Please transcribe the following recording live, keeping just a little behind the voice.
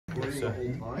Recording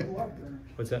the whole time?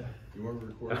 What's that? You weren't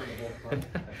recording the whole time?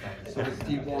 So did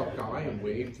Steve walk by and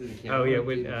wave to the camera? Oh yeah,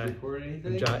 didn't record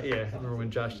anything? yeah, remember when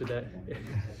Josh did that?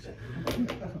 I'm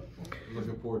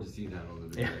looking forward to seeing that on the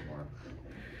video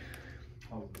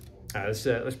tomorrow.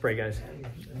 Let's pray, guys.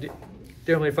 Dear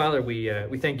Heavenly Father, we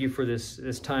thank you for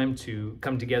this time to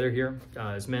come together here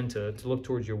as men to look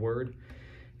towards your word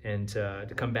and to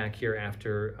come back here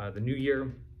after the new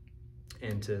year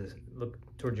and to look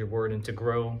towards your word and to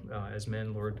grow as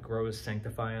men. Lord, grow us,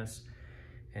 sanctify us,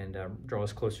 and draw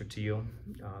us closer to you,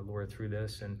 Lord, through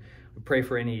this. And we pray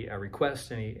for any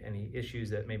requests, any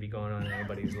issues that may be going on in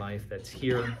anybody's life that's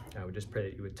here. I would just pray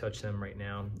that you would touch them right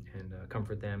now and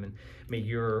comfort them, and may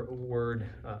your word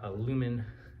illumine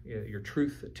your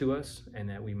truth to us, and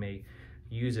that we may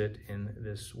use it in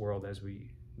this world as we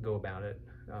go about it,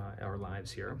 our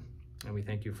lives here. And we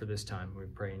thank you for this time. We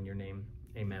pray in your name.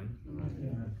 Amen.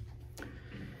 Amen.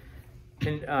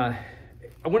 And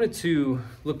I wanted to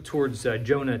look towards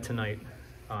Jonah tonight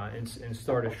and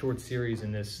start a short series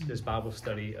in this Bible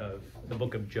study of the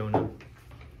book of Jonah.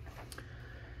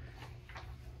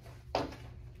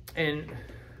 And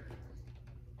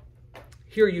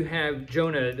here you have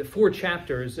Jonah, the 4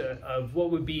 chapters of what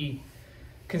would be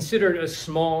considered a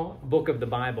small book of the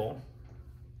Bible,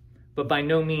 but by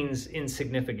no means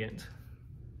insignificant.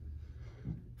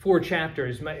 4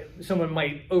 chapters, someone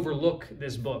might overlook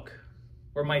this book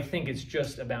or might think it's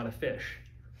just about a fish.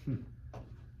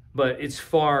 But it's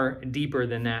far deeper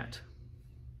than that.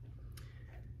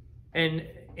 And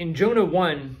in Jonah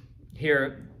 1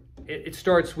 here, it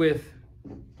starts with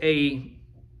a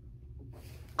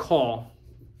call,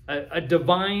 a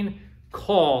divine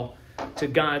call to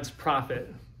God's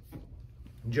prophet,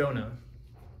 Jonah.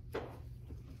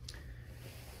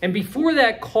 And before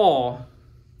that call,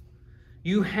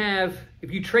 you have,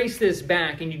 if you trace this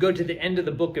back and you go to the end of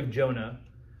the book of Jonah,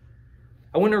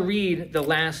 I want to read the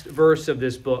last verse of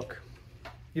this book.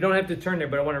 You don't have to turn there,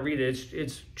 but I want to read it.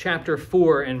 It's chapter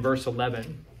 4 and verse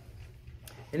 11.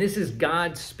 And this is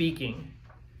God speaking.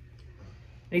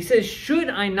 And he says, "Should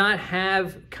I not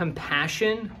have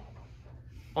compassion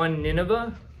on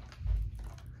Nineveh,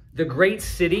 the great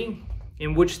city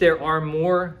in which there are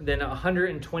more than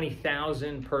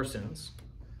 120,000 persons,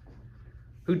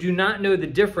 who do not know the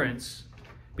difference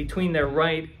between their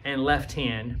right and left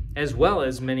hand, as well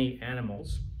as many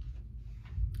animals?"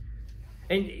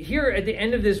 And here at the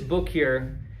end of this book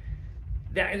here,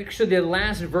 actually the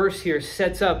last verse here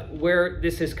sets up where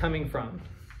this is coming from,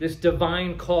 this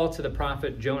divine call to the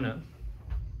prophet Jonah.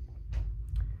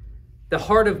 The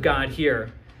heart of God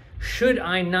here, should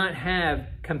I not have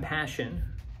compassion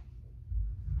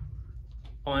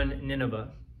on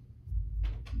Nineveh,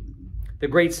 the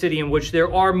great city in which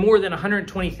there are more than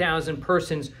 120,000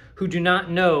 persons who do not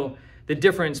know the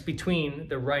difference between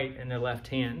the right and the left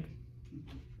hand?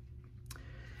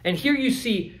 And here you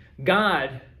see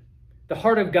God, the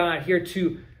heart of God here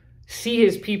to see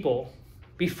his people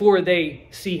before they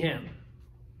see him.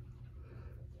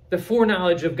 The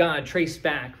foreknowledge of God traced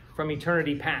back from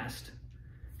eternity past,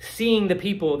 seeing the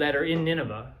people that are in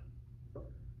Nineveh,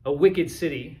 a wicked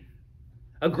city,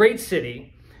 a great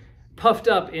city, puffed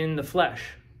up in the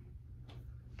flesh.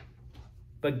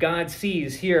 But God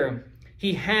sees here,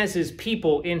 he has his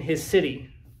people in his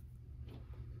city.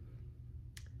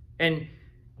 And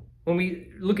when we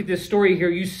look at this story here,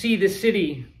 you see the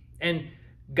city, and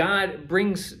God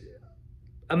brings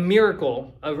a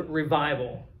miracle of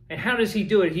revival. And how does he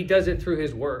do it? He does it through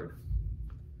his word.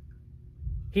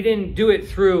 He didn't do it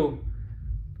through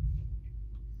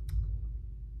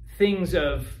things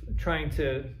of trying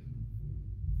to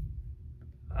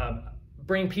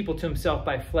bring people to himself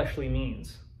by fleshly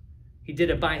means. He did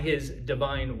it by his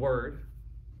divine word.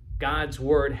 God's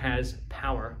word has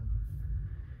power.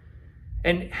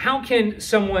 And how can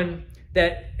someone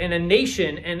that in a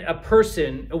nation and a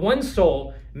person, one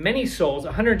soul, many souls,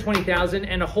 120,000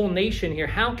 and a whole nation here,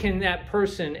 how can that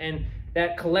person and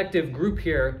that collective group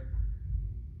here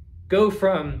go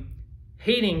from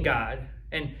hating God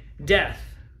and death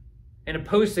and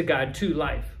opposed to God to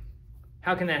life?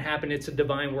 How can that happen? It's a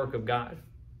divine work of God.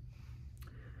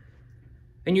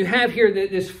 And you have here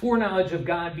this foreknowledge of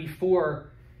God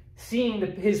before seeing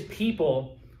his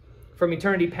people from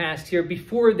eternity past here,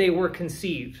 before they were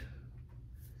conceived.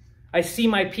 I see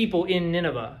my people in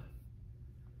Nineveh.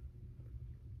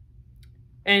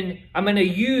 And I'm going to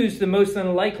use the most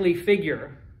unlikely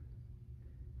figure,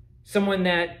 someone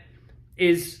that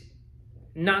is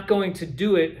not going to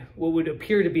do it what would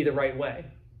appear to be the right way.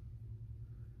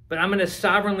 But I'm going to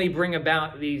sovereignly bring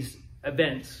about these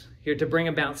events here to bring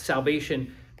about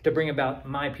salvation, to bring about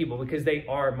my people, because they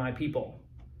are my people.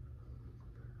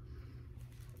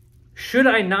 should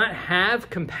I not have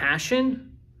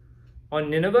compassion on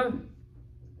Nineveh?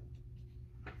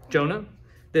 Jonah,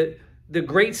 the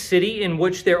great city in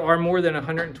which there are more than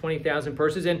 120,000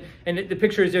 persons. And the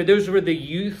picture is there. Those were the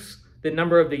youths, the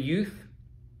number of the youth.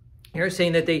 Here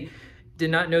saying that they did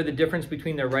not know the difference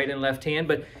between their right and left hand,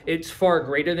 but it's far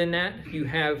greater than that. You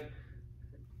have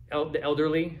the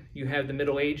elderly, you have the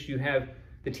middle-aged, you have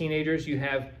the teenagers, you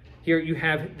have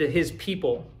his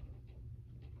people.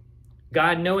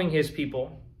 God knowing his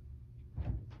people.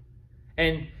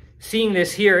 And seeing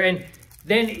this here, and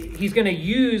then he's going to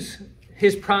use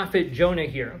his prophet Jonah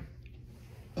here.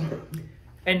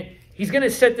 And he's going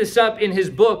to set this up in his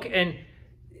book and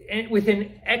with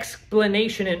an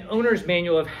explanation, an owner's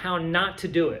manual of how not to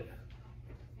do it.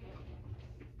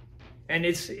 And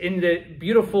it's in the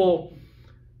beautiful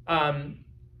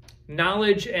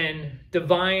knowledge and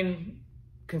divine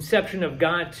conception of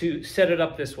God to set it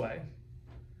up this way.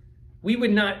 We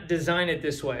would not design it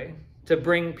this way to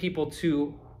bring people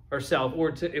to ourselves,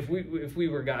 or to if we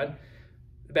were God,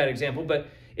 a bad example, but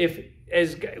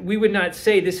we would not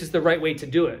say this is the right way to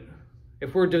do it.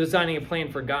 If we're designing a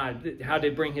plan for God, how to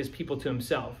bring his people to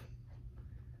himself.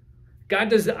 God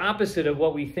does the opposite of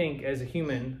what we think as a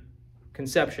human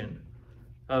conception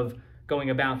of going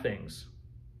about things.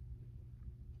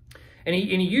 And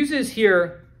he uses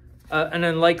here an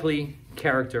unlikely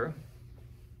character,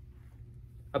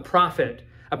 a prophet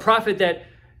that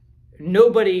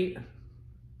nobody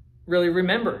really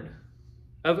remembered,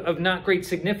 of not great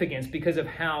significance because of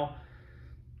how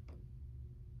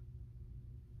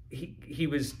he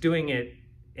was doing it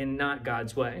in not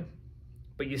God's way.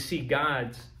 But you see,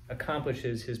 God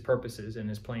accomplishes his purposes and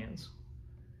his plans.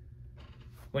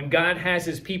 When God has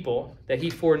his people that he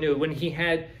foreknew, when he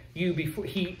had you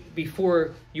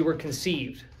before you were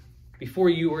conceived, before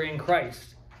you were in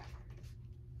Christ,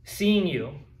 seeing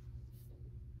you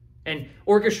and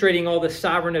orchestrating all the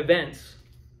sovereign events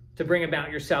to bring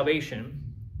about your salvation,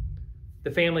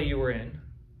 the family you were in,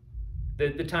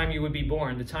 the time you would be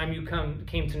born, the time you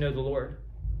came to know the Lord.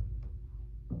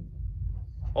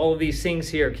 All of these things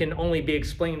here can only be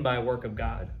explained by a work of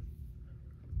God,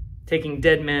 taking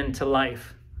dead men to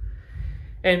life.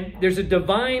 And there's a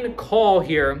divine call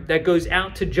here that goes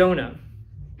out to Jonah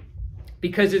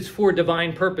because it's for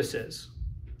divine purposes.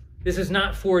 This is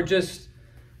not for just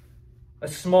a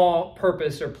small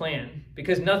purpose or plan,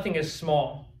 because nothing is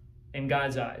small in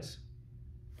God's eyes.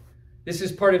 This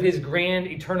is part of his grand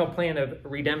eternal plan of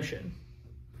redemption.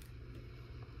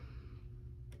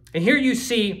 And here you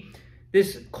see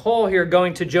this call here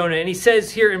going to Jonah. And he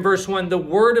says here in verse 1, the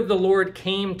word of the Lord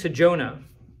came to Jonah,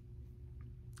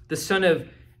 the son of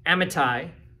Amittai,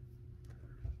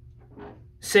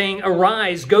 saying,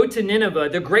 arise, go to Nineveh,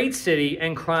 the great city,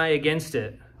 and cry against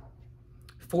it.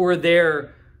 For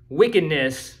their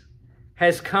wickedness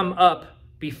has come up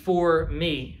before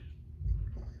me.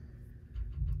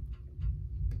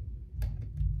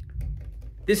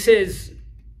 This has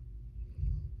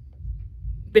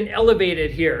been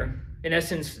elevated here, in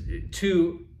essence,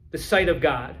 to the sight of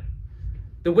God.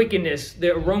 The wickedness,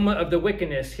 the aroma of the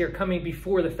wickedness here coming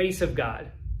before the face of God.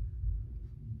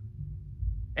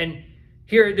 And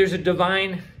here there's a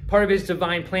divine, part of his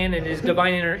divine plan and his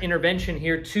divine intervention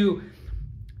here to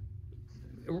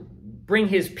bring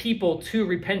his people to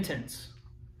repentance,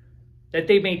 that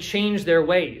they may change their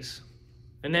ways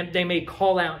and that they may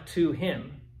call out to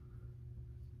him.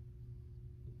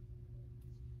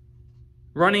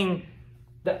 Running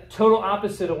the total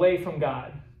opposite away from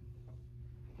God.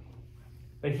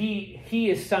 But he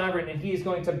is sovereign, and he is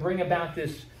going to bring about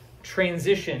this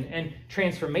transition and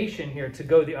transformation here to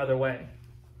go the other way.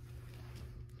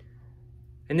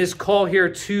 And this call here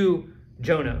to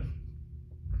Jonah,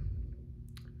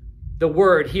 the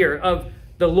word here of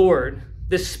the Lord,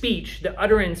 the speech, the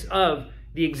utterance of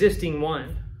the existing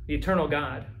one, the eternal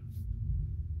God.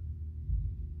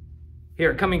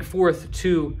 Here, coming forth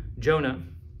to Jonah.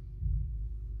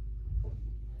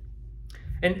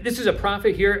 And this is a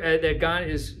prophet here that God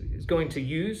is going to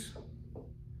use.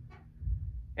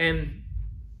 And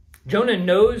Jonah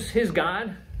knows his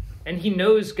God, and he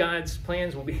knows God's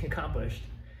plans will be accomplished.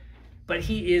 But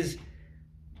he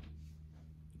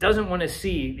doesn't want to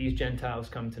see these Gentiles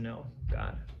come to know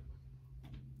God.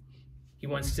 He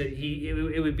wants to,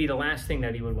 it would be the last thing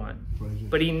that he would want.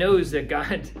 But he knows that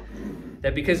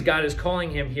that because God is calling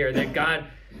him here, that God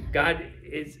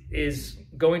is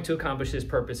going to accomplish his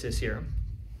purposes here.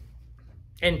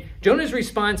 And Jonah's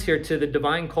response here to the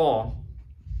divine call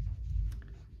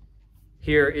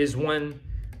here is one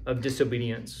of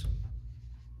disobedience.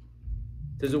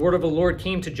 The word of the Lord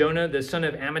came to Jonah, the son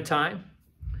of Amittai,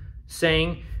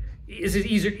 saying, This is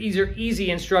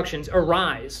easy instructions.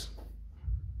 Arise.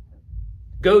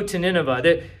 Go to Nineveh.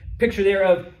 The picture there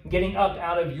of getting up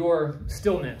out of your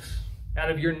stillness, out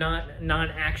of your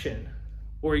non-action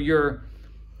or your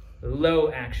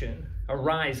low action.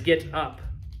 Arise, get up,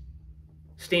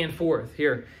 stand forth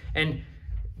here, and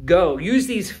go. Use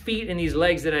these feet and these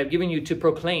legs that I've given you to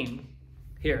proclaim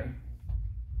here,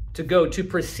 to go, to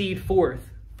proceed forth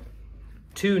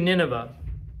to Nineveh.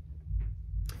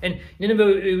 And Nineveh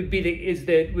would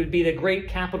be the great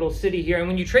capital city here. And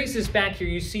when you trace this back here,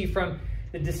 you see from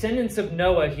the descendants of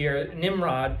Noah here,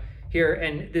 Nimrod here,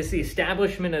 and the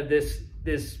establishment of this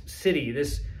city,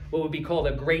 this what would be called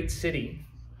a great city,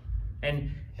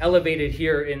 and elevated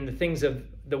here in the things of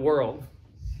the world,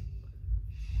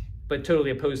 but totally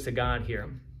opposed to God here.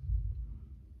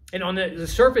 And on the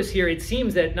surface here, it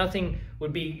seems that nothing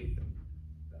would be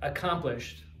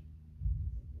accomplished.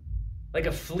 Like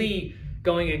a flea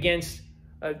going against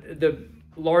the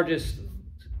largest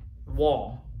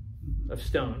wall of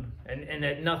stone, and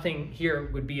that nothing here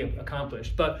would be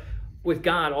accomplished. But with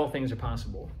God, all things are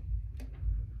possible.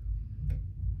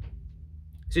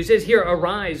 So he says here,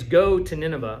 arise, go to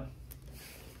Nineveh,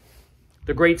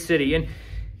 the great city. And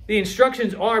the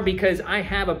instructions are because I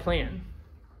have a plan.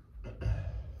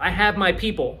 I have my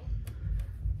people.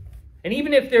 And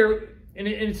even if there, and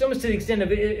it's almost to the extent of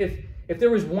if there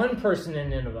was one person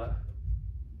in Nineveh,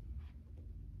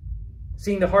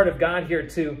 seeing the heart of God here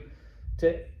to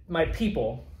my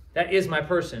people, that is my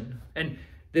person. And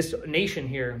this nation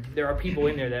here, there are people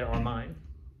in there that are mine.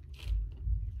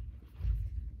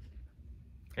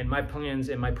 And my plans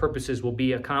and my purposes will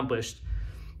be accomplished.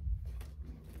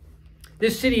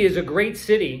 This city is a great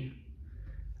city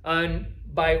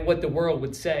by what the world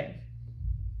would say.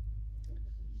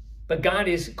 But God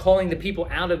is calling the people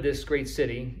out of this great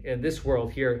city, in this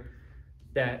world here,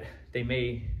 that they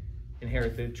may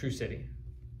inherit the true city,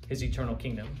 his eternal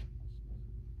kingdom.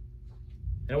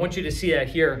 And I want you to see that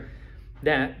here,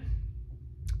 that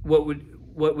what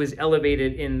was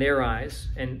elevated in their eyes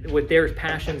and with their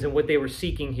passions and what they were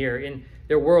seeking here in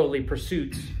their worldly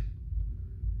pursuits,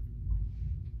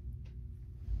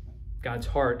 God's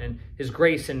heart and his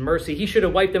grace and mercy, he should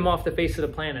have wiped them off the face of the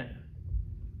planet.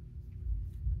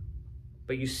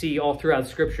 But you see all throughout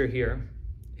Scripture here,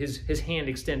 his hand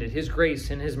extended, his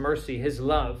grace and his mercy, his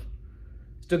love,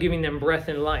 still giving them breath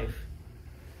and life.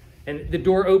 And the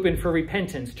door open for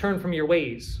repentance. Turn from your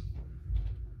ways.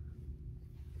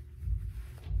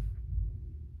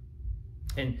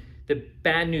 And the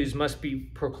bad news must be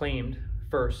proclaimed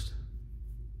first.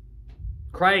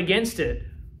 Cry against it.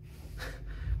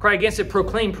 Cry against it.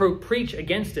 Proclaim, preach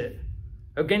against it.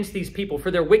 Against these people. For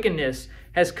their wickedness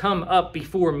has come up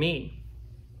before me.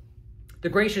 The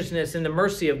graciousness and the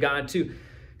mercy of God to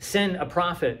send a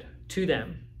prophet to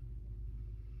them.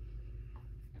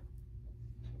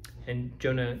 And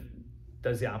Jonah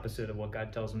does the opposite of what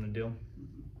God tells him to do.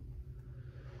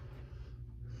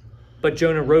 But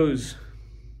Jonah rose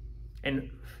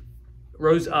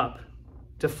up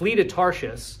to flee to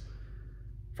Tarshish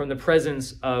from the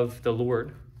presence of the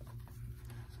Lord.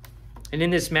 And in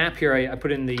this map here, I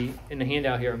put in the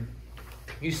handout here,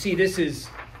 you see this is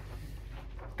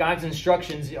God's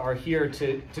instructions are here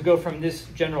to go from this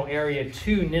general area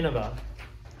to Nineveh.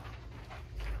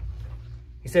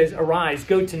 He says, arise,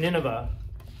 go to Nineveh.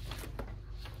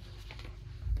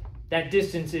 That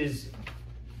distance is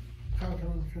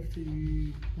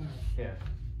 550 miles. Yeah.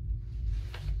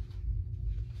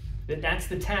 That's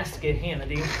the task at hand.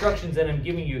 The instructions that I'm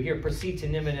giving you here, proceed to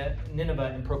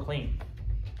Nineveh and proclaim.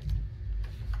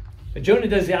 But Jonah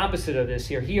does the opposite of this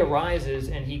here. He arises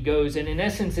and he goes. And in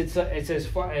essence, it's as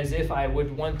far as if I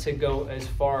would want to go as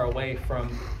far away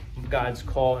from God's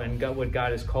call and what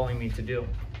God is calling me to do.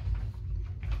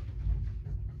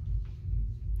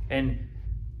 And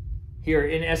here,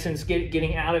 in essence,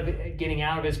 getting out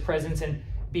of his presence and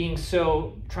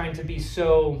trying to be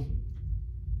so,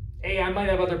 hey, I might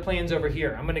have other plans over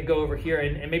here. I'm going to go over here,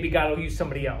 and maybe God will use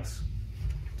somebody else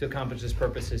to accomplish his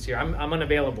purposes here. I'm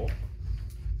unavailable.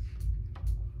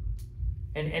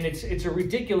 And it's a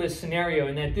ridiculous scenario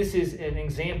in that this is an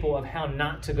example of how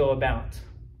not to go about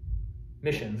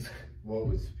missions. Well, it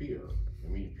was fear. I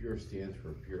mean, fear stands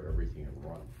for fear everything and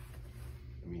run.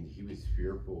 I mean, he was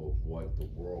fearful of what the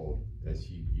world, as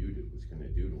he viewed it, was going to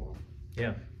do to him.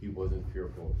 Yeah. He wasn't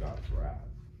fearful of God's wrath.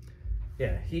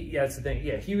 Yeah, that's the thing.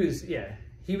 Yeah, he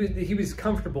was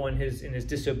comfortable in his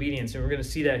disobedience, and we're going to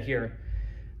see that here.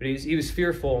 But he was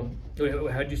fearful.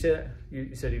 How did you say that?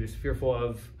 You said he was fearful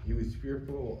of. He was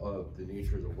fearful of the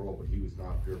nature of the world, but he was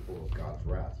not fearful of God's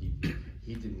wrath.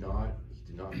 He did not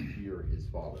fear his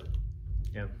father.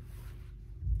 Yeah.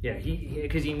 Yeah,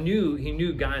 because he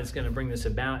knew God's going to bring this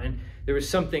about, and there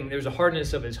was a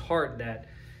hardness of his heart that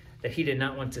he did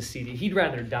not want to see. He'd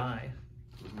rather die,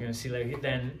 see,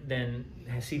 than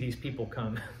see these people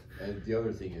come. And the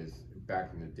other thing is,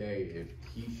 back in the day, if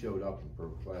he showed up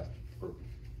and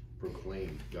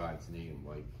proclaimed God's name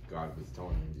like God was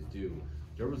telling him to do,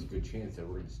 there was a good chance they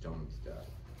were going to stone him to death.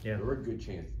 Yeah. There were a good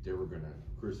chance they were going to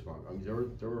crucify him. I mean,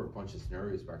 there were a bunch of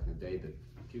scenarios back in the day that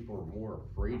people were more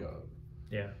afraid of.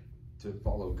 Yeah. To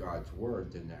follow God's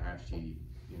word than to actually,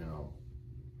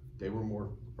 they were more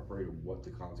afraid of what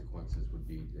the consequences would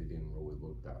be. They didn't really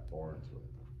look that far into it.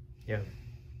 Yeah.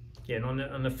 Yeah,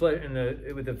 and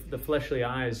with the fleshly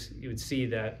eyes, you would see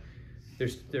that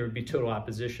there would be total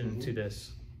opposition to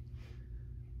this.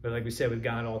 But like we said, with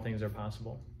God, all things are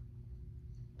possible.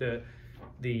 What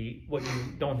you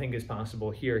don't think is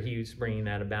possible here, he's bringing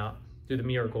that about through the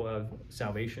miracle of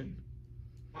salvation.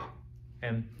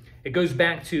 And it goes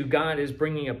back to God is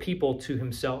bringing a people to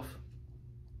himself.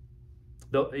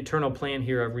 The eternal plan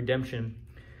here of redemption.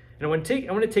 And I want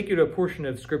to take you to a portion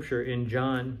of scripture in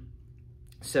John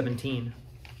 17,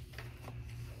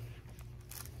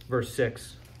 verse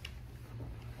 6.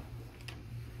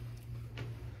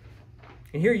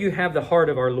 And here you have the heart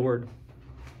of our Lord.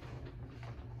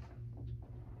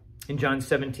 In John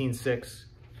 17:6.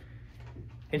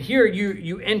 And here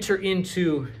you enter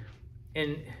into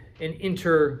an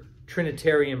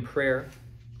inter-Trinitarian prayer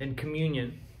and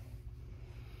communion.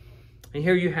 And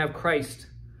here you have Christ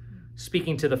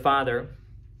speaking to the Father.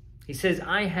 He says,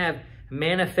 I have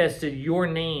manifested your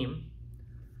name,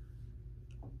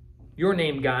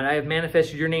 God. I have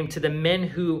manifested your name to the men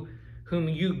whom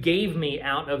you gave me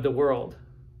out of the world.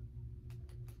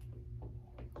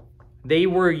 They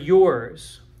were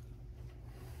yours,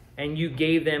 and you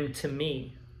gave them to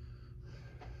me.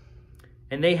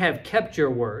 And they have kept your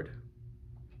word.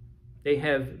 They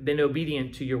have been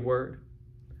obedient to your word.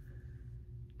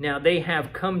 Now they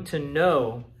have come to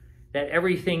know that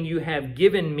everything you have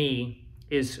given me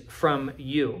is from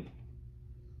you.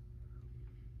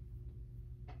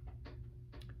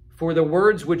 For the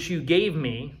words which you gave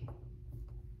me,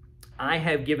 I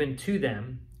have given to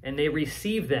them, and they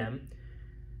received them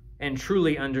and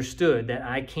truly understood that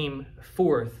I came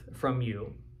forth from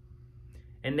you.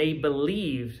 And they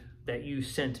believed that you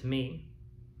sent me.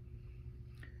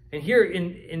 And here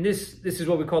in this is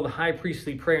what we call the high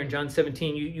priestly prayer in John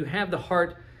 17. You have the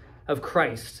heart of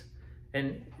Christ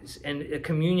and a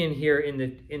communion here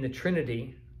in the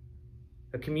Trinity,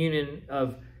 a communion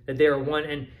of that they are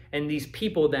one, and these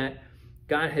people that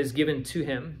God has given to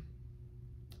him,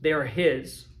 they are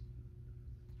his.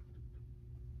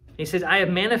 He says, I have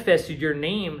manifested your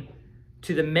name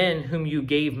to the men whom you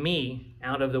gave me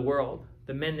out of the world.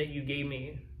 The men that you gave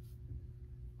me,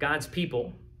 God's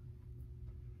people,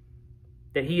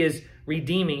 that he is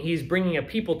redeeming. He's bringing a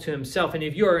people to himself. And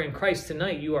if you are in Christ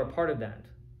tonight, you are part of that,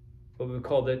 what we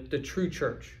call the true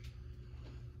church.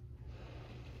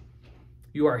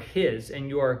 You are his, and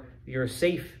you're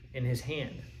safe in his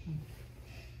hand.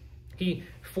 He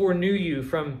foreknew you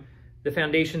from the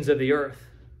foundations of the earth,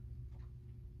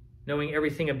 knowing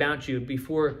everything about you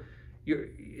before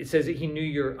it says that he knew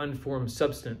your unformed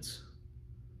substance,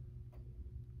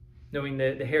 knowing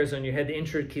the hairs on your head, the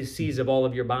intricacies of all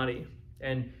of your body,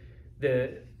 and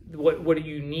what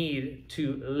you need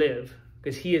to live,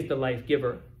 because he is the life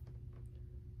giver.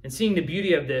 And seeing the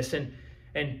beauty of this,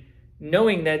 and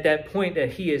knowing that point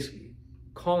that he is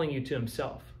calling you to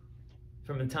himself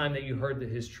from the time that you heard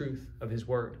his truth of his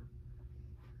word.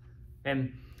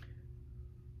 And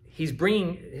he's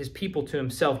bringing his people to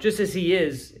himself, just as he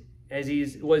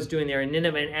was doing there in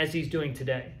Nineveh, and as he's doing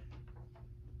today.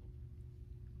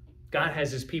 God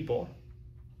has his people.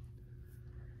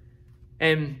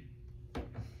 And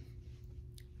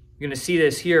you're going to see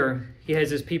this here. He has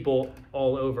his people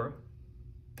all over.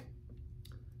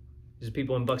 His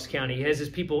people in Bucks County. He has his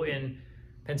people in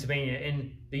Pennsylvania,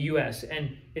 in the U.S.,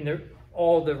 and in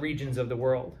all the regions of the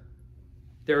world.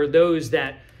 There are those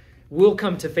that will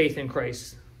come to faith in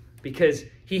Christ because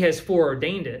he has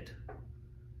foreordained it.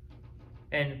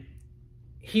 And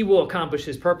he will accomplish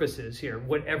his purposes here,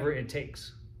 whatever it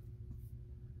takes.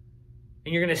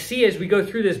 And you're going to see as we go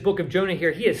through this book of Jonah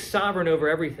here, he is sovereign over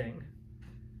everything.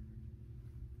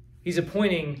 He's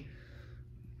appointing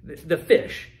the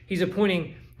fish. He's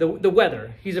appointing the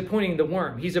weather. He's appointing the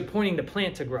worm. He's appointing the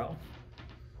plant to grow.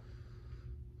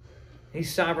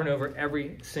 He's sovereign over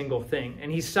every single thing.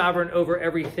 And he's sovereign over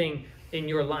everything in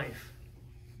your life.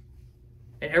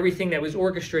 And everything that was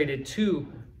orchestrated to,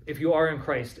 if you are in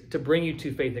Christ, to bring you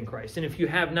to faith in Christ. And if you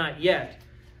have not yet,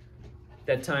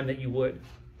 that time that you would,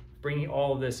 bringing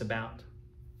all of this about.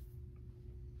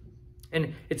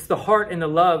 And it's the heart and the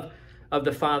love of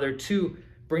the Father to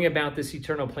bring about this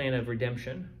eternal plan of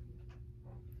redemption.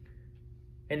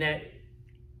 And that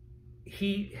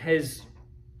he has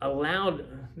allowed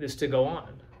this to go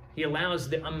on. He allows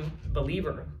the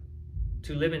unbeliever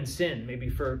to live in sin, maybe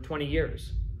for 20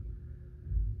 years.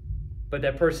 But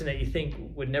that person that you think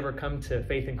would never come to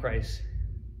faith in Christ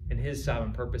and his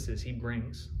sovereign purposes, he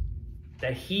brings.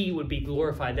 That he would be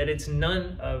glorified, that it's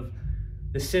none of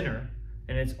the sinner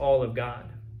and it's all of God.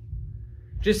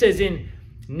 Just as in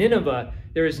Nineveh,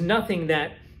 there is nothing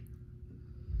that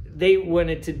they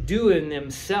wanted to do in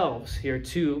themselves here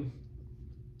to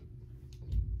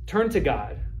turn to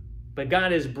God, but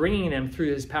God is bringing them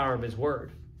through his power of his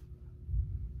word.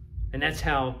 And that's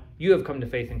how you have come to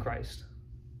faith in Christ.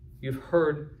 You've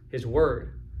heard his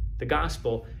word, the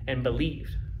gospel, and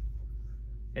believed.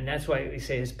 And that's why we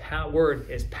say his word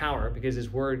is power, because his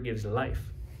word gives life.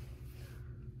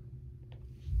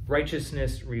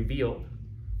 Righteousness revealed.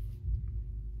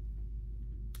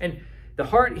 And the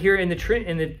heart here in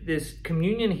this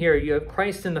communion here, you have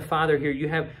Christ and the Father here. You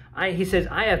have, he says,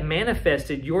 I have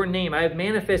manifested your name. I have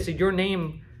manifested your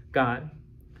name, God,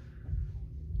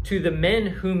 to the men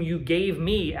whom you gave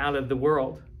me out of the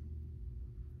world.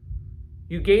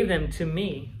 You gave them to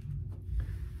me,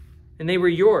 and they were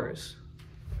yours,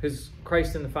 because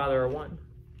Christ and the Father are one.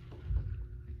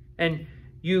 And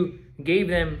you gave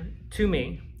them to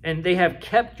me, and they have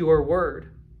kept your word.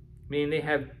 Meaning they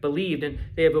have believed and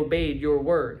they have obeyed your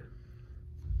word.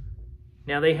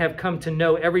 Now they have come to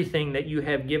know everything that you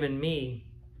have given me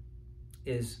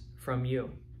is from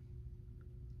you.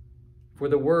 For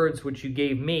the words which you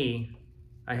gave me,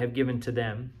 I have given to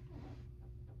them.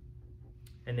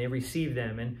 And they received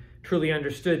them and truly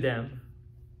understood them,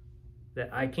 that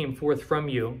I came forth from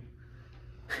you,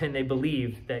 and they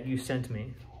believed that you sent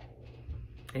me.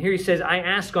 And here he says, I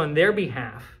ask on their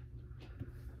behalf.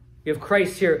 You have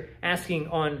Christ here asking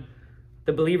on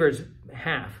the believer's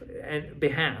behalf.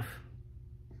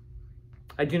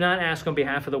 I do not ask on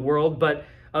behalf of the world, but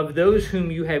of those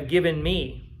whom you have given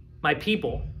me, my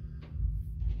people.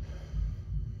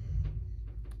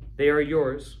 They are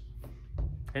yours,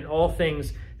 and all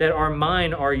things that are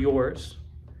mine are yours,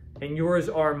 and yours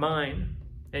are mine.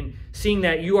 And seeing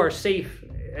that you are safe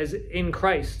as in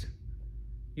Christ,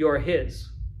 you are his.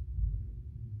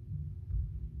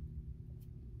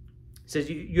 Says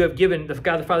you have given,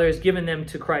 God the Father has given them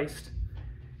to Christ,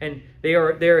 and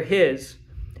they're his,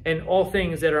 and all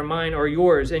things that are mine are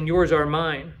yours, and yours are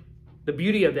mine. The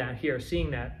beauty of that here,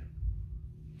 seeing that,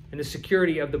 and the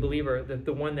security of the believer,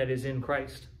 the one that is in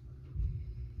Christ.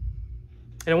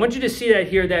 And I want you to see that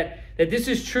here, that this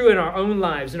is true in our own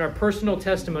lives, in our personal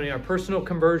testimony, our personal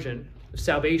conversion of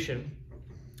salvation.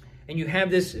 And you have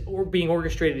this being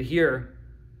orchestrated here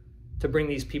to bring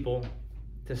these people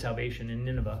to salvation in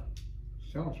Nineveh.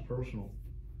 Sounds personal.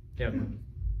 Yeah.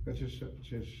 That's just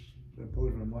put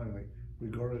in my mind, like,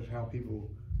 regardless how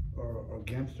people are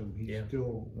against him, he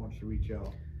still wants to reach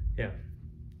out. Yeah.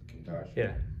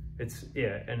 Yeah. It's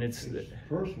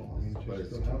personal. I mean, it's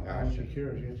just how much he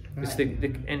cares.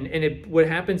 It's what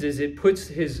happens is it puts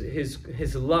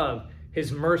his love,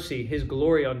 his mercy, his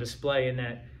glory on display, in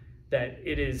that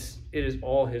it is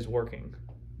all his working.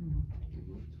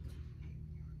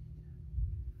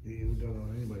 He doesn't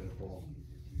want anybody to fall.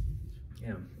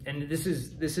 Yeah, and this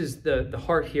is the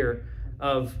heart here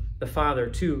of the Father,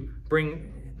 to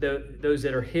bring those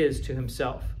that are his to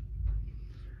himself.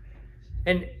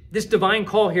 And this divine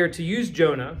call here to use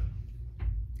Jonah,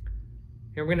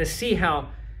 and we're going to see how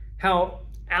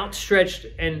outstretched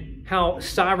and how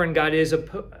sovereign God is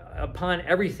upon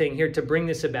everything here to bring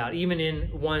this about, even in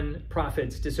one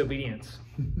prophet's disobedience.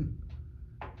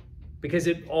 Because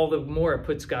all the more it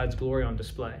puts God's glory on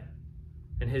display,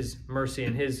 and his mercy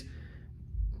and his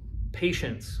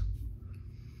patience.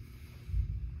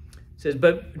 It says,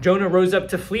 but Jonah rose up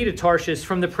to flee to Tarshish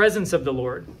from the presence of the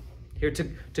Lord. Here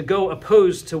to go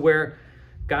opposed to where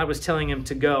God was telling him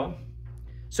to go.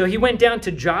 So he went down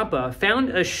to Joppa, found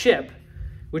a ship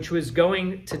which was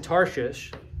going to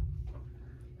Tarshish,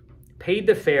 paid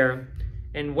the fare,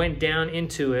 and went down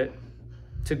into it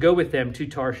to go with them to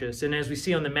Tarshish. And as we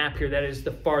see on the map here, that is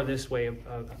the farthest way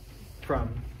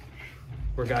from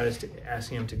where God is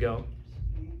asking him to go.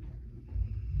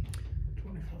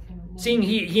 Seeing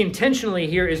he intentionally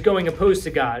here is going opposed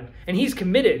to God, and he's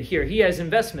committed here. He has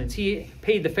investments. He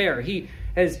paid the fare. He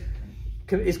is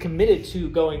committed to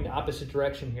going the opposite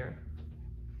direction here.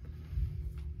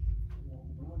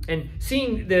 And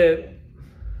seeing if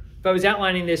I was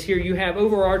outlining this here, you have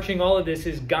overarching all of this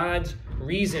is God's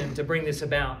reason to bring this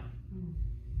about.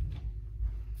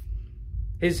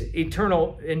 his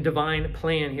eternal and divine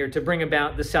plan here to bring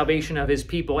about the salvation of his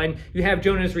people. And you have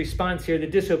Jonah's response here, the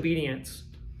disobedience.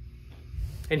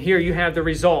 And here you have the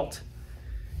result.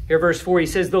 Here, verse 4, he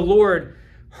says, the Lord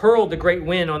hurled the great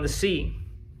wind on the sea.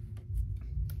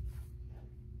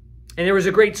 And there was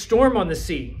a great storm on the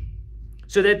sea,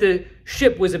 so that the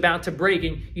ship was about to break.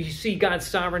 And you see God's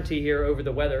sovereignty here over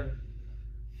the weather.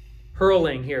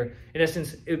 Hurling here. In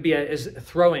essence, it would be as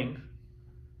throwing.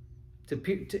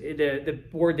 The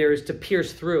word there is to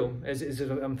pierce through, as if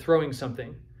I'm throwing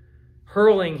something.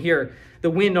 Hurling here, the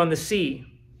wind on the sea.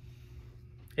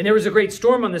 And there was a great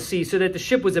storm on the sea, so that the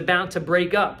ship was about to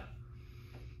break up,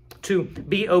 to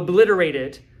be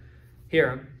obliterated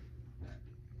here.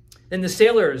 Then the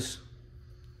sailors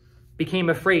became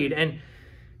afraid. And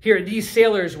here, these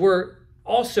sailors were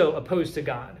also opposed to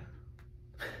God.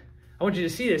 I want you to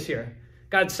see this here.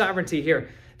 God's sovereignty here.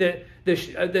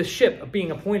 The ship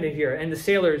being appointed here, and the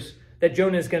sailors that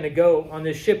Jonah is going to go on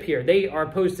this ship here, they are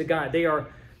opposed to God. They are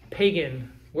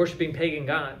pagan, worshiping pagan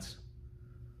gods.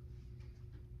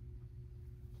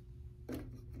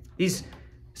 These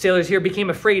sailors here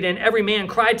became afraid, and every man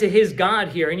cried to his God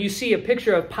here. And you see a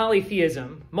picture of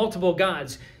polytheism, multiple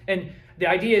gods. And the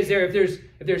idea is there, if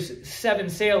there's 7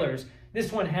 sailors,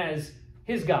 this one has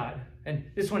his God, and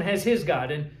this one has his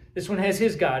God, and this one has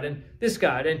his God, and this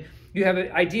God. And you have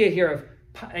an idea here of,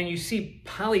 and you see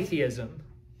polytheism,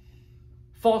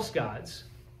 false gods.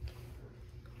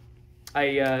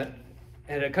 I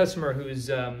had a customer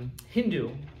who's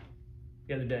Hindu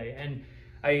the other day, and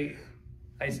I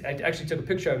actually took a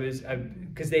picture of his,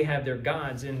 because they have their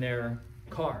gods in their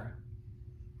car.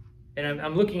 And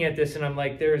I'm looking at this, and I'm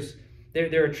like,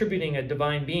 they're attributing a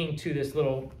divine being to this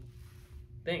little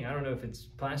thing. I don't know if it's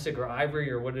plastic or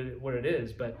ivory or what it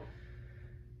is, but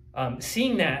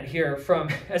seeing that here from,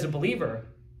 as a believer,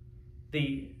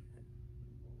 the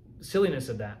silliness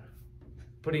of that,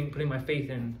 putting my faith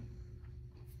in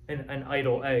an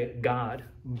idol, a god.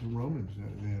 The Romans,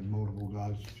 they had multiple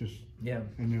gods, just yeah,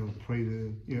 and they would pray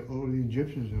to, or the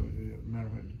Egyptians. Matter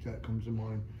of fact, that comes to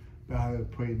mind about how they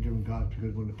prayed to different gods,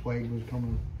 because when the plague was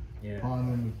coming upon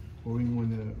them, or even when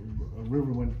the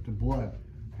river went to blood,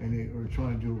 and they were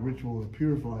trying to do a ritual to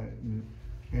purify it,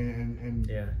 and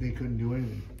they couldn't do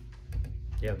anything.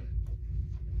 Yep.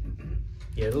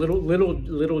 Yeah,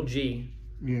 little g.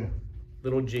 Yeah.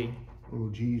 Little g. Little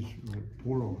g's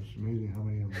plural. It's amazing how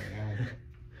many of them they had.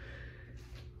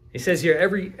 It says here,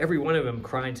 every one of them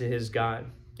cried to his God.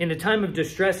 In a time of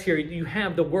distress here, you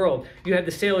have the world, you have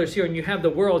the sailors here, and you have the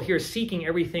world here seeking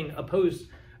everything opposed,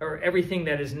 or everything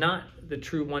that is not the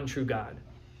one true God.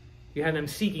 You have them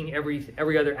seeking every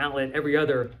other outlet, every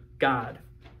other God.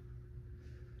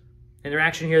 And their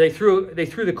action here, they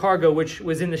threw the cargo which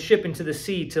was in the ship into the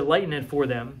sea to lighten it for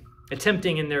them,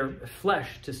 attempting in their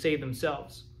flesh to save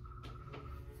themselves.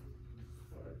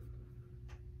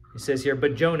 It says here,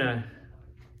 but Jonah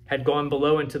had gone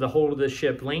below into the hold of the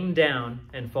ship, lain down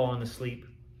and fallen asleep.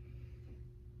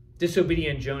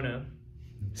 Disobedient Jonah,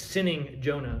 sinning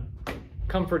Jonah,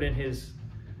 comforted in his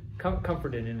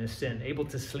sin, able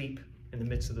to sleep in the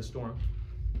midst of the storm.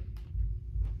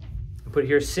 I put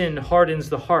here, sin hardens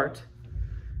the heart,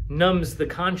 numbs the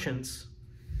conscience.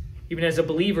 Even as a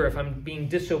believer, if I'm being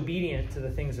disobedient to the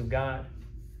things of God,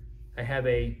 I have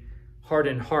a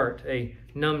hardened heart, a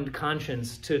numbed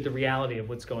conscience to the reality of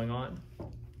what's going on.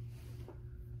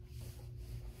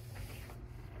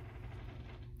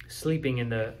 Sleeping in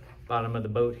the bottom of the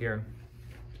boat here.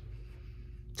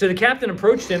 So the captain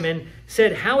approached him and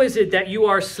said, how is it that you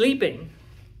are sleeping?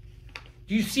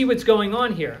 Do you see what's going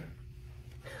on here?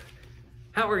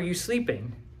 How are you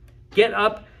sleeping? Get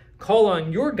up, call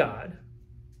on your God.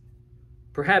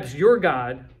 Perhaps your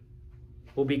God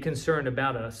will be concerned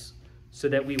about us so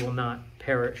that we will not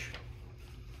perish.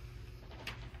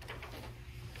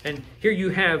 And here you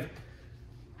have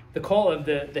the call of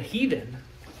the heathen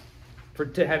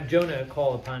to have Jonah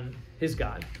call upon his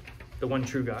God, the one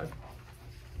true God.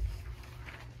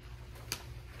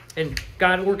 And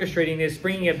God orchestrating this,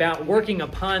 bringing about, working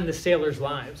upon the sailors'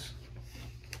 lives.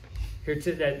 Here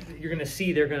that you're going to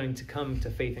see they're going to come to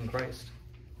faith in Christ.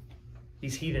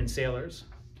 These heathen sailors.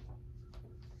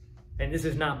 And this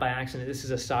is not by accident. This is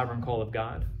a sovereign call of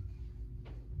God.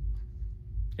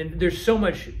 And there's so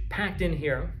much packed in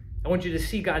here. I want you to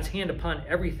see God's hand upon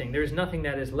everything. There's nothing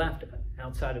that is left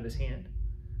outside of his hand.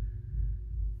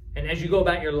 And as you go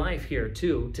about your life here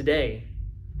too, today,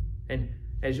 and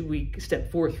as we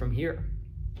step forth from here,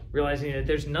 realizing that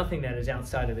there's nothing that is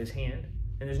outside of his hand,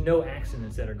 and there's no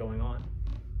accidents that are going on.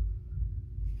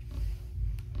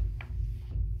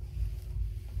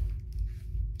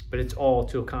 But it's all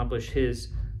to accomplish his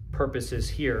purposes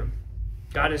here.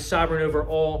 God is sovereign over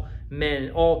all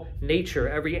men, all nature,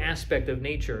 every aspect of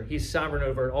nature. He's sovereign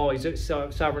over it all. He's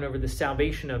sovereign over the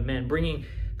salvation of men, bringing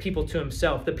people to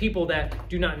himself, the people that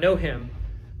do not know him,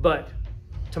 but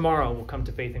tomorrow will come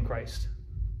to faith in Christ.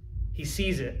 He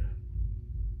sees it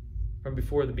from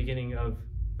before the beginning of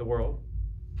the world.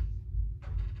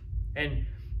 And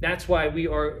that's why we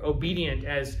are obedient,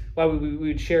 why we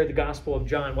would share the Gospel of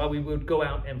John, why we would go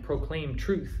out and proclaim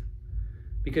truth.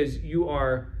 Because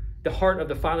the heart of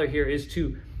the Father here is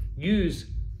to use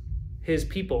his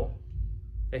people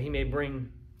that he may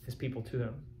bring his people to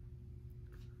him.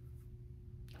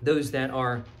 Those that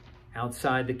are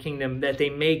outside the kingdom, that they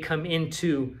may come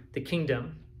into the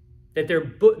kingdom, that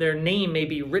their name may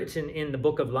be written in the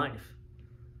book of life.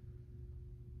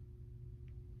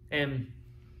 And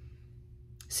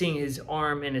seeing his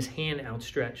arm and his hand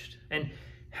outstretched, and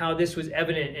how this was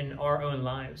evident in our own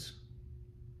lives.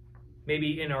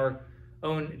 Maybe in our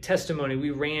own testimony, we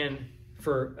ran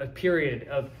for a period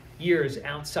of years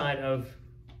outside of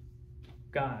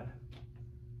God.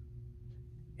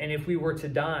 And if we were to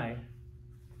die,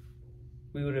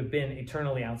 we would have been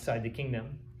eternally outside the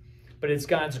kingdom. But it's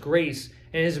God's grace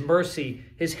and his mercy,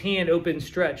 his hand open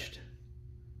stretched,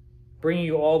 bringing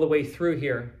you all the way through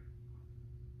here,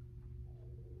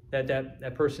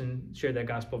 that person shared that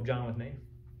Gospel of John with me.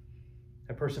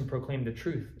 That person proclaimed the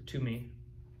truth to me.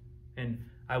 And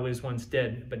I was once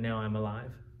dead, but now I'm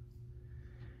alive.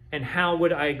 And how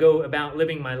would I go about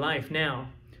living my life now?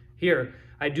 Here,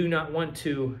 I do not want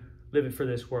to live it for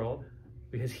this world,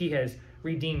 because he has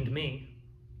redeemed me.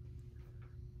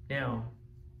 Now,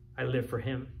 I live for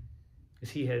him, because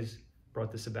he has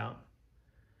brought this about.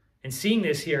 And seeing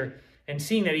this here, and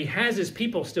seeing that he has his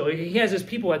people still, he has his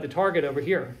people at the Target over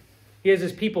here. He has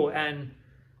his people in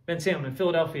Ben Salem, in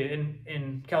Philadelphia,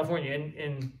 in California,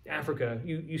 in Africa.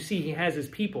 You see he has his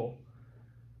people.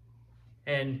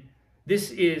 And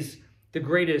this is the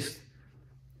greatest,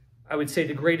 I would say,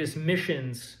 the greatest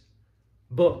missions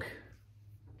book.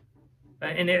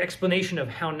 An explanation of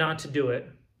how not to do it.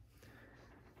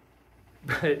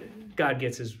 But God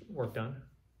gets his work done.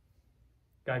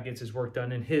 God gets his work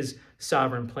done in his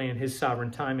sovereign plan, his sovereign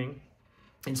timing.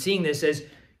 And seeing this as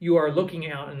you are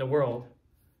looking out in the world,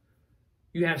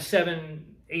 you have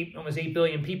almost 8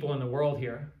 billion people in the world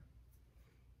here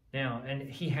now, and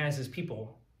he has his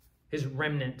people, his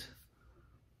remnant.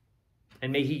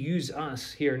 And may he use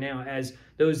us here now as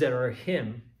those that are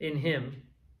in him,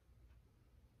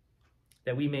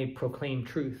 that we may proclaim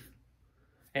truth.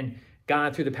 And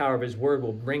God, through the power of his word,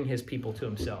 will bring his people to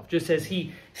himself. Just as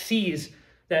he sees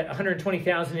that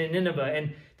 120,000 in Nineveh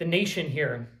and the nation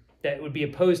here that would be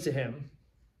opposed to him,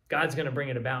 God's going to bring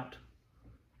it about.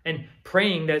 And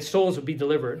praying that souls would be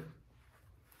delivered.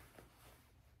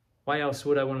 Why else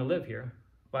would I want to live here?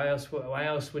 Why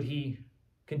else would he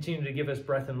continue to give us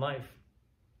breath and life?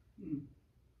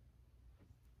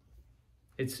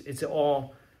 It's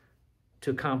all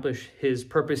to accomplish his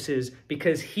purposes,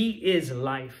 because he is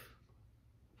life.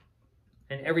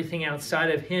 And everything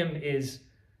outside of him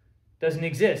doesn't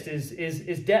exist,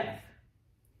 is death.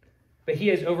 But he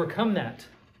has overcome that.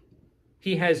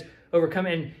 He has overcome,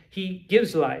 and he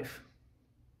gives life.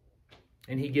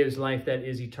 And he gives life that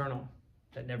is eternal,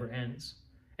 that never ends.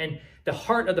 And the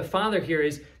heart of the Father here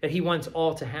is that he wants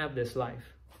all to have this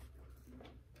life.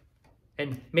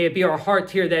 And may it be our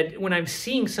heart here that when I'm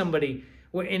seeing somebody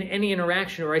in any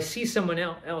interaction, or I see someone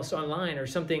else online or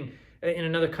something in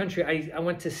another country, I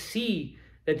want to see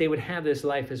that they would have this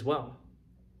life as well.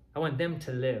 I want them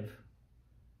to live.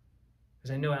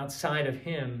 Because I know outside of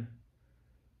him,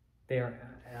 they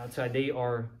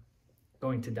are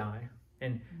going to die,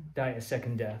 and die a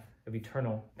second death of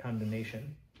eternal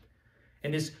condemnation.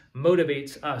 And this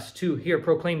motivates us to here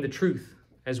proclaim the truth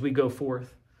as we go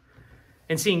forth.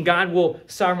 And seeing God will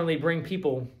sovereignly bring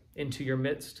people into your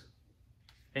midst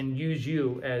and use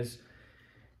you as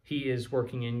he is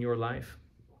working in your life.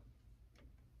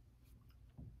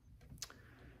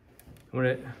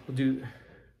 We'll do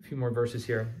a few more verses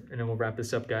here, and then we'll wrap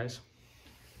this up, guys.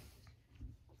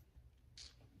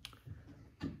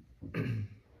 I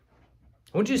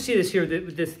want you to see this here,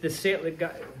 this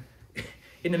God,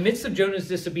 in the midst of Jonah's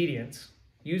disobedience,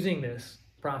 using this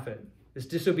prophet, this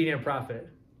disobedient prophet,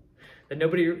 that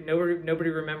nobody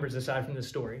remembers aside from the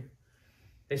story.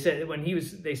 They said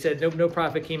no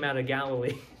prophet came out of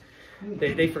Galilee.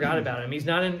 They forgot about him. He's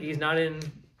not in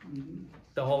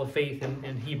the Hall of Faith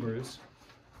in Hebrews.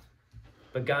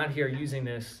 But God here using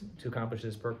this to accomplish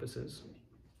his purposes.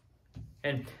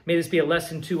 And may this be a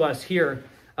lesson to us here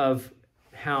of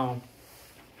how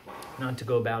not to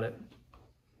go about it.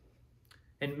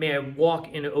 And may I walk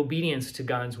in obedience to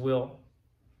God's will.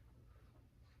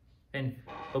 and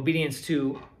obedience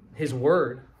to his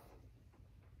word,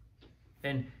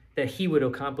 and that he would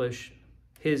accomplish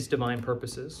his divine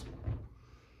purposes.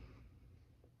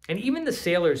 And even the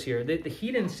sailors here, the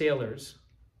heathen sailors,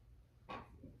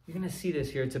 you're going to see this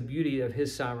here. It's a beauty of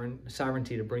his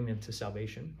sovereignty to bring them to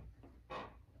salvation.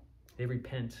 They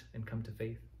repent and come to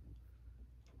faith.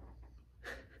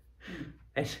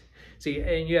 And see,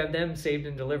 and you have them saved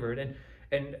and delivered.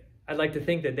 And I'd like to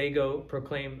think that they go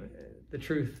proclaim the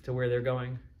truth to where they're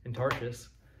going in Tarshish.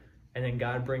 And then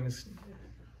God brings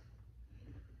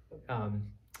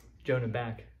Jonah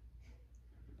back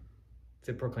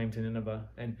to proclaim to Nineveh.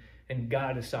 And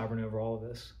God is sovereign over all of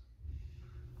this.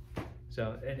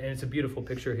 So, and it's a beautiful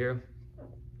picture here.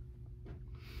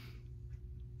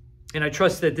 And I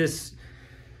trust that this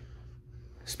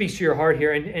speaks to your heart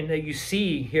here, and that you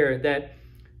see here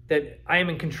that I am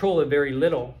in control of very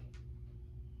little.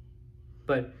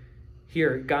 But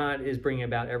here, God is bringing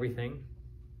about everything.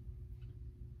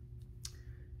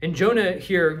 And Jonah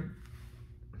here,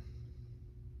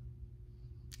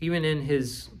 even in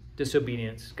his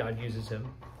disobedience, God uses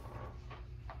him.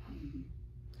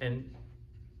 And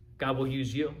God will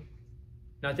use you.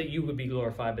 Not that you would be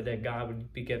glorified, but that God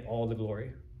would get all the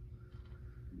glory.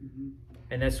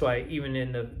 And that's why even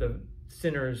in the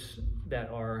sinners that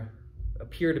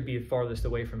appear to be farthest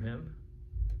away from him,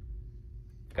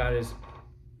 God is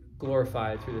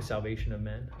glorified through the salvation of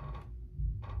men.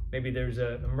 Maybe there's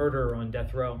a murderer on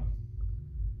death row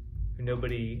who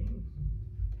nobody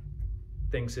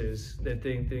thinks is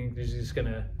just going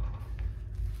to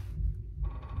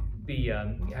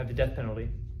have the death penalty,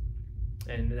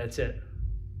 and that's it.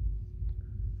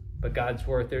 But God's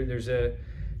worth. There's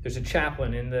a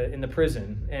chaplain in the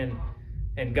prison,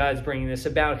 and God's bringing this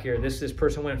about here. This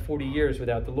person went 40 years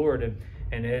without the Lord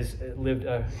and has lived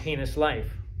a heinous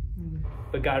life.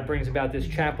 But God brings about this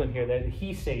chaplain here that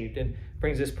he saved, and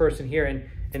brings this person here,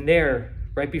 and there,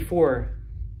 right before,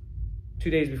 2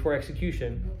 days before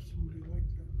execution,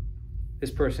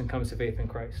 this person comes to faith in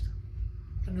Christ.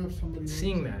 I know somebody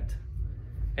seeing that.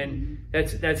 And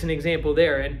that's an example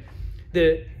there. And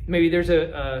maybe there's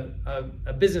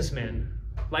a businessman.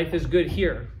 Life is good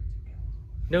here.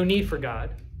 No need for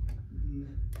God.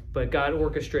 But God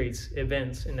orchestrates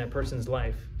events in that person's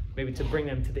life, maybe to bring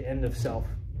them to the end of self,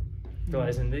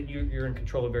 realizing that you're in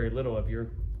control of very little of your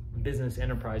business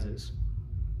enterprises.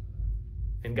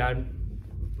 And God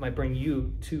might bring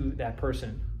you to that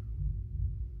person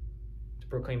to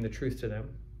proclaim the truth to them.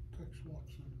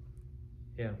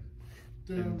 Yeah.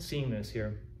 And seeing this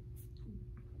here.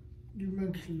 You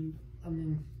mentioned,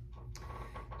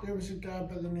 there was a guy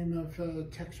by the name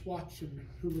of Tex Watson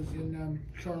who was in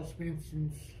Charles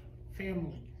Manson's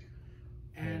family,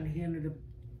 and he ended up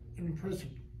in prison.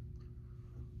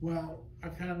 Well, I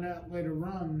found out later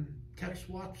on, Tex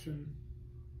Watson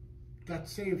got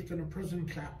saved in a prison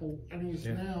chapel, and he's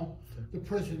now the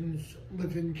prison's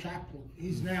living chapel.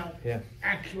 He's now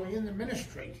actually in the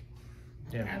ministry.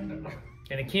 Yeah.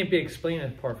 And it can't be explained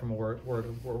apart from a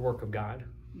work of God.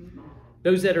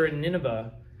 Those that are in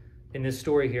Nineveh in this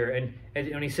story here,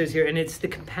 and he says here, and it's the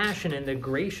compassion and the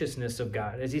graciousness of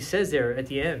God. As he says there at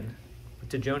the end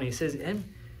to Jonah, he says, and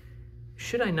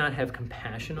should I not have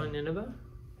compassion on Nineveh?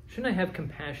 Shouldn't I have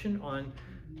compassion on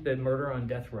the murderer on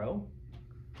death row?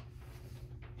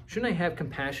 Shouldn't I have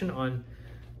compassion on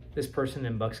this person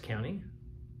in Bucks County?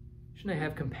 Shouldn't I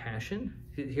have compassion?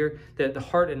 Here, the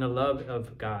heart and the love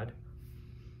of God.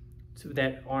 So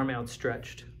that arm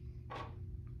outstretched.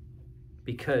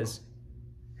 Because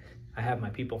I have my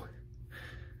people.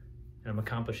 And I'm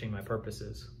accomplishing my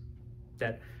purposes.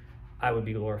 That I would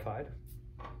be glorified.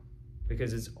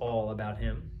 Because it's all about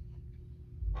him.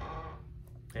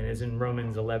 And as in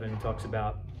Romans 11 talks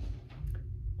about,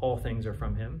 all things are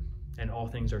from him. And all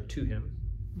things are to him.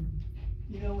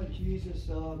 You know what Jesus,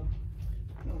 I'm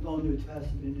going to New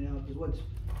Testament now, because what's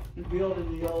revealed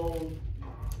in the Old,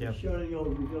 shown in the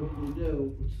Old, revealed in the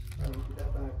New, which I will put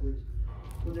that backwards.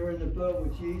 When they're in the boat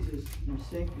with Jesus, and they're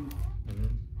sinking,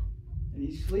 and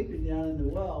he's sleeping down in the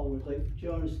well, with like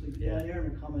Jonah sleeping down here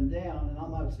and they're coming down, and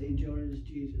I'm not saying Jonah is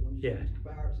Jesus, I'm just making a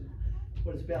comparison.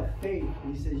 But it's about faith,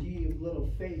 and he says, ye of little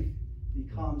faith, he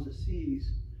calms the seas.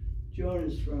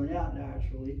 Jonah's thrown out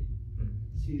naturally.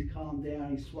 Seas calm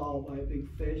down, he's swallowed by a big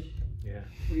fish.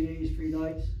 3 days, 3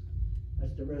 nights.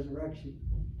 That's the resurrection.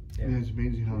 And it's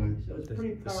amazing how so it's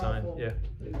pretty powerful.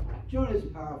 Jonah is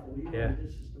powerful. This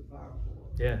is the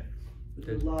powerful.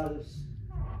 There's a lot of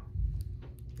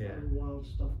wild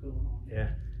stuff going on.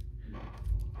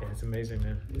 It's amazing,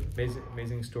 man.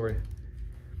 Amazing story.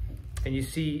 And you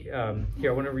see here,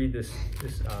 I want to read this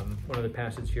one of the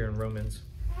passages here in Romans.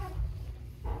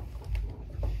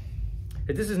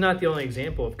 But this is not the only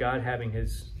example of God having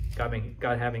his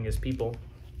people.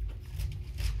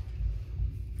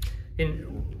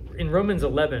 In Romans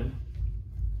 11,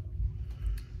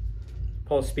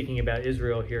 Paul's speaking about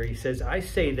Israel here. He says, I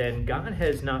say then, God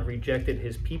has not rejected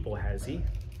his people, has he?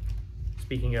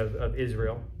 Speaking of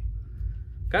Israel.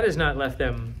 God has not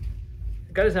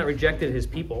rejected his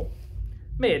people.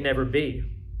 May it never be.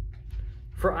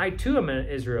 For I too am an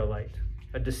Israelite,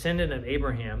 a descendant of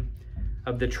Abraham,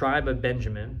 of the tribe of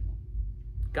Benjamin.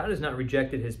 God has not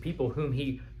rejected his people whom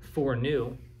he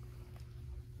foreknew.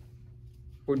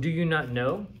 Or do you not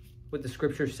know what the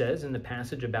scripture says in the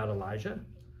passage about Elijah?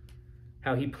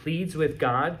 How he pleads with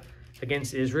God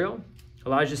against Israel?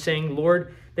 Elijah saying,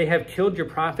 Lord, they have killed your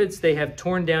prophets, they have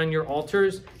torn down your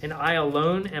altars, and I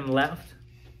alone am left,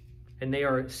 and they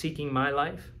are seeking my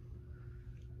life.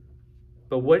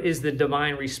 But what is the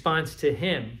divine response to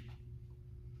him?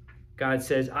 God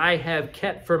says, I have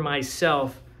kept for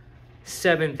myself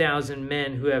 7,000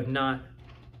 men who have not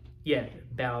yet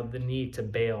bowed the knee to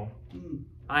Baal.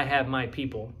 I have my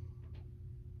people.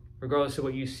 Regardless of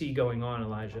what you see going on,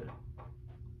 Elijah.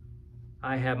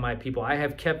 I have my people. I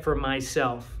have kept for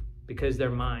myself, because they're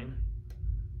mine,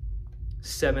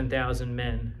 7,000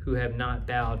 men who have not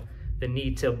bowed the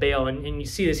knee to Baal. And you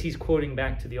see this, he's quoting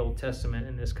back to the Old Testament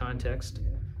in this context.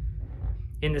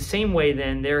 In the same way,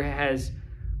 then, there has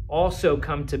also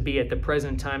come to be at the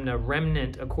present time a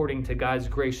remnant according to God's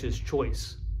gracious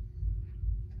choice.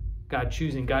 God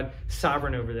choosing, God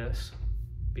sovereign over this,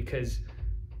 because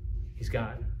he's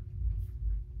God.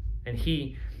 And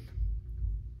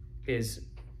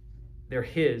they're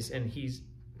his, and he's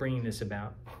bringing this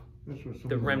about. That's what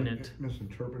the remnant.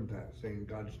 Misinterpret that, saying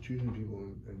God's choosing people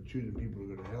and choosing people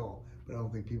to go to hell. But I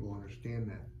don't think people understand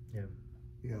that. Yeah.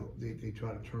 You know, they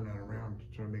try to turn that around to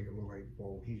try to make it look like,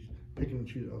 well, he's picking and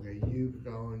choosing. Okay, you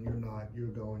going, you're not. You're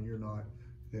going, you're not.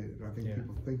 I think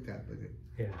people think that, but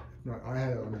I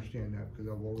had to understand that, because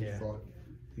I've always thought,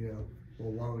 well,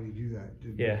 why would he do that?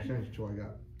 It didn't make sense until I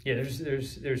got. Yeah, there's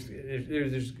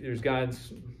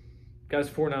God's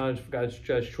foreknowledge, God's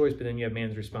choice, but then you have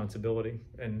man's responsibility,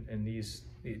 and these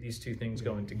two things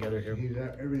going together here. He's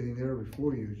got everything there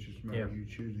before you. It's just a matter of you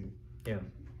choosing. Yeah.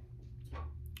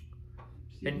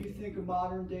 Do you think of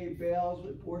modern day Baal's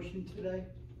abortion today?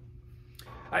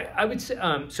 I would say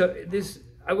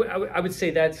I would say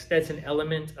that's an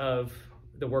element of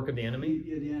the work of the enemy.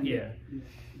 Yeah.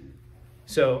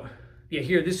 So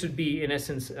here this would be in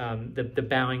essence the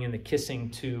bowing and the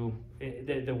kissing to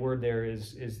the word there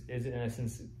is in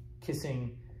essence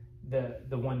kissing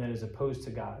the one that is opposed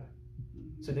to God.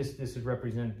 So this would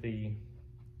represent the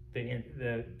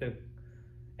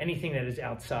anything that is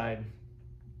outside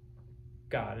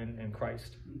God and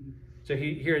Christ. So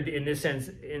here in this sense,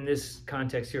 in this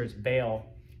context here, it's Baal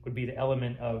would be the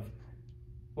element of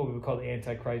what we would call the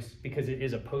Antichrist, because it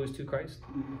is opposed to Christ.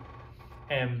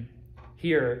 And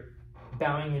here,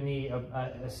 bowing the knee,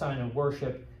 a sign of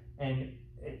worship, and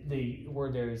the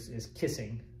word there is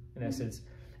kissing, in essence.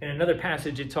 In another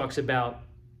passage, it talks about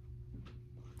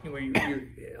where you're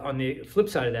on the flip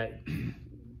side of that,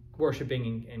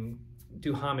 worshiping and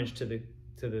do homage to the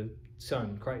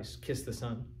Son, Christ, kiss the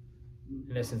Son.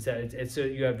 In essence, that it's so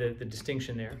you have the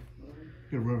distinction there.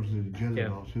 It represents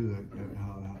Jezebel too,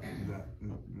 that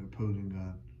opposing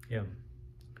God. Yeah.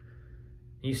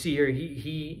 You see here,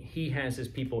 he has his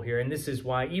people here, and this is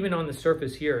why, even on the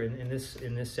surface here, in this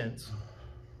sense,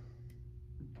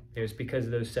 it's because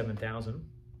of those 7,000,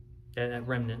 that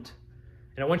remnant.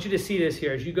 And I want you to see this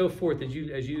here as you go forth, as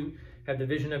you have the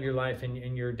vision of your life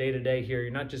and your day to day here.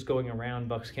 You're not just going around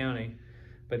Bucks County,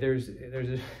 but there's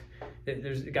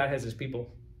God has his people,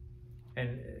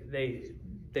 and they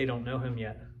don't know him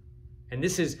yet. And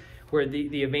this is where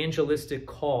the evangelistic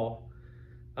call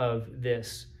of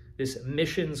this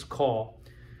missions call,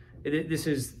 this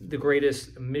is the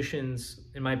greatest missions,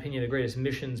 in my opinion, the greatest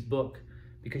missions book,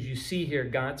 because you see here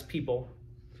God's people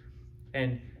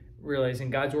and realizing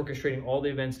God's orchestrating all the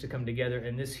events to come together,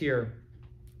 and this here,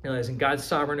 realizing God's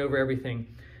sovereign over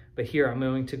everything. But here I'm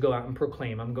going to go out and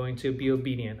proclaim. I'm going to be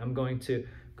obedient. I'm going to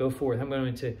go forth. I'm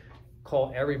going to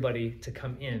call everybody to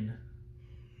come in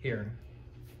here,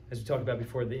 as we talked about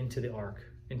before, into the ark,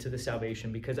 into the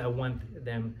salvation, because I want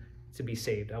them to be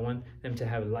saved. I want them to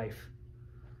have life.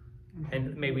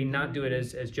 And may we not do it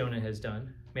as Jonah has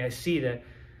done. May I see that,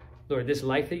 Lord, this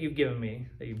life that you've given me,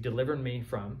 that you've delivered me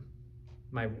from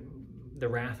the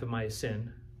wrath of my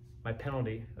sin, my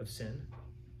penalty of sin,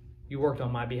 you worked on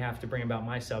my behalf to bring about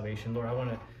my salvation. Lord, I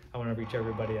want to reach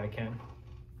everybody I can.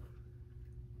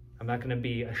 I'm not going to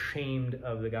be ashamed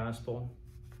of the gospel,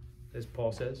 as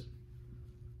Paul says,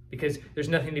 because there's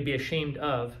nothing to be ashamed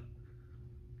of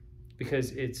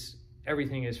because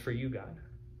everything is for you, God.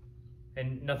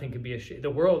 And nothing could be ashamed.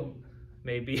 The world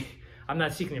may be, I'm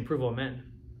not seeking the approval of men,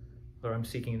 Lord, I'm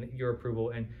seeking your approval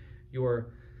and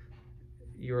your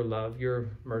love, your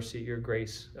mercy, your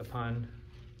grace upon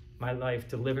my life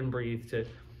to live and breathe, to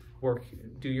work,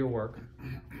 do your work,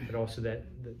 but also that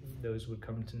those would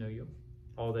come to know you,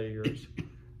 all that are yours,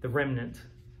 the remnant.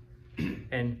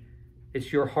 And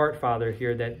it's your heart, Father,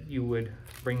 here that you would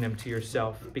bring them to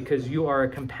yourself, because you are a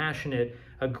compassionate,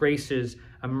 a gracious,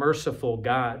 a merciful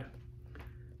God.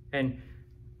 And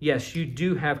yes, you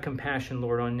do have compassion,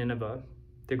 Lord, on Nineveh,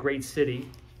 the great city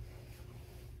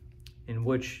in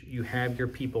which you have your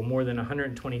people, more than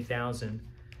 120,000.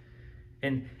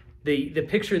 And the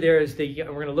picture there is we're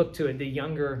going to look to it, the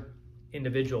younger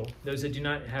individual, those that do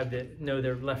not know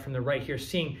their left from the right here,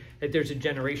 seeing that there's a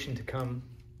generation to come,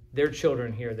 their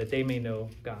children here, that they may know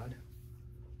God.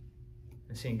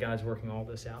 And seeing God's working all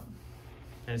this out.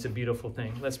 And it's a beautiful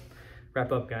thing. Let's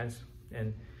wrap up, guys.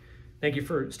 And thank you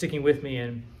for sticking with me.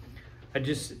 And I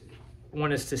just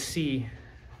want us to see,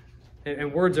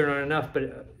 and words are not enough,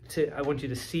 but I want you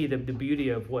to see the beauty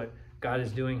of what God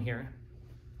is doing here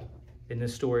in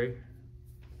this story,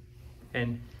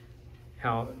 and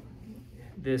how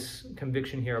this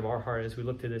conviction here of our heart as we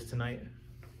look to this tonight,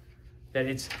 that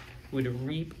it would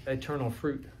reap eternal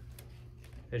fruit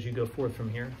as you go forth from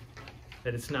here,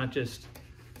 that it's not just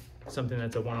something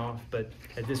that's a one-off, but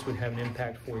that this would have an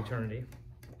impact for eternity.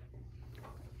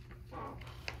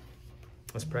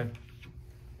 Let's pray.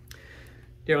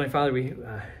 Dear Heavenly Father, we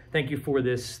thank you for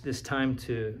this time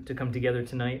to come together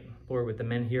tonight, Lord, with the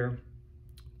men here,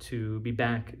 to be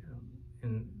back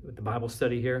with the Bible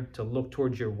study here, to look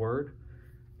towards your word,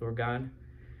 Lord God.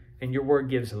 And your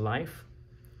word gives life.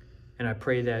 And I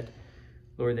pray that,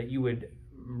 Lord, that you would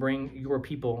bring your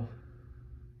people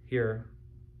here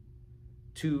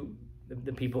to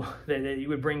the people, that you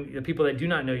would bring the people that do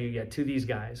not know you yet to these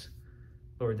guys,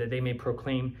 Lord, that they may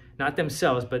proclaim not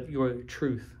themselves, but your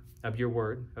truth of your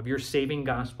word, of your saving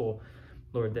gospel,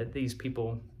 Lord, that these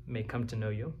people may come to know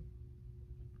you.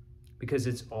 Because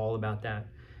it's all about that.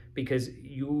 Because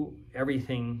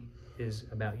everything is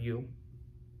about you.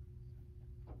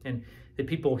 And the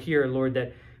people here, Lord,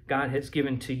 that God has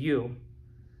given to you,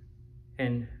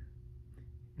 and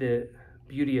the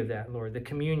beauty of that, Lord, the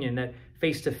communion, that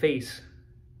face-to-face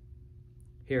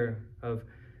here of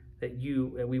that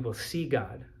we will see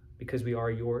God because we are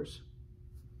yours.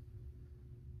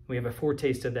 We have a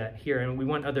foretaste of that here, and we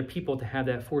want other people to have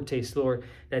that foretaste, Lord,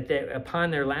 that they,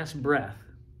 upon their last breath,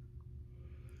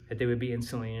 that they would be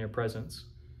instantly in your presence.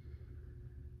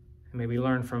 And may we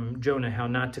learn from Jonah how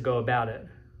not to go about it,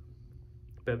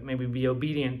 but may we be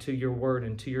obedient to your word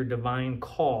and to your divine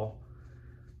call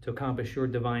to accomplish your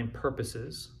divine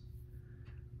purposes.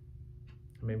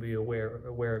 May we be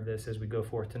aware of this as we go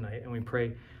forth tonight. And we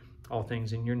pray all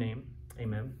things in your name.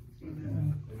 Amen.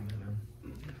 Amen. Amen.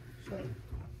 So,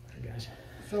 Hey guys.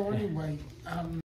 so anyway,